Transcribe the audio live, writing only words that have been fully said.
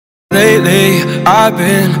Lately, I've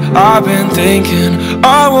been thinking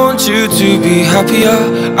I want you to be happier,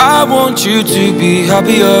 I want you to be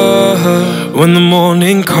happier. When the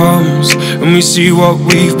morning comes and we see what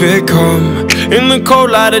we've become, in the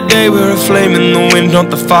cold light of day we're a flame in the wind, not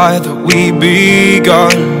the fire that we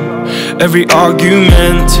begun. Every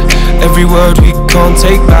argument, every word we can't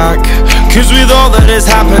take back, 'cause with all that has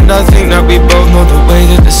happened I think that we both know the way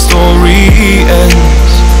that the story ends.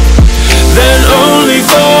 Then only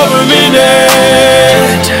for a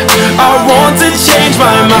minute I want to change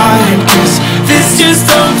my mind, 'cause this just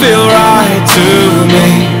don't feel right to me.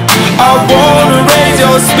 I wanna raise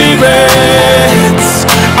your spirits,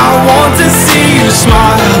 I want to see you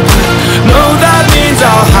smile, but no, that means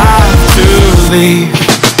I'll have to leave.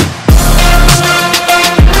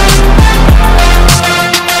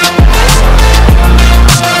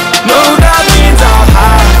 No, that means I'll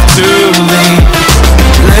have to leave.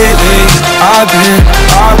 Lately, I've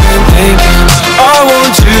been thinking I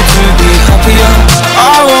want you to be happier,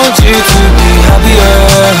 I want you to be happier.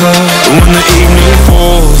 When the evening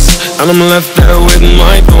falls and I'm left there with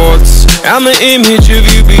my thoughts, and the image of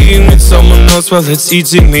you being with someone else, well, it's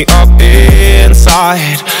eating me up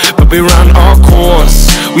inside. But we ran our course,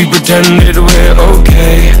 we pretended we're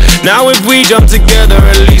okay. Now if we jump together,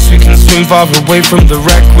 at least we can swim far away from the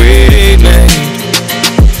wreck we made.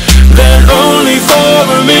 Then only for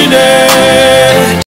a minute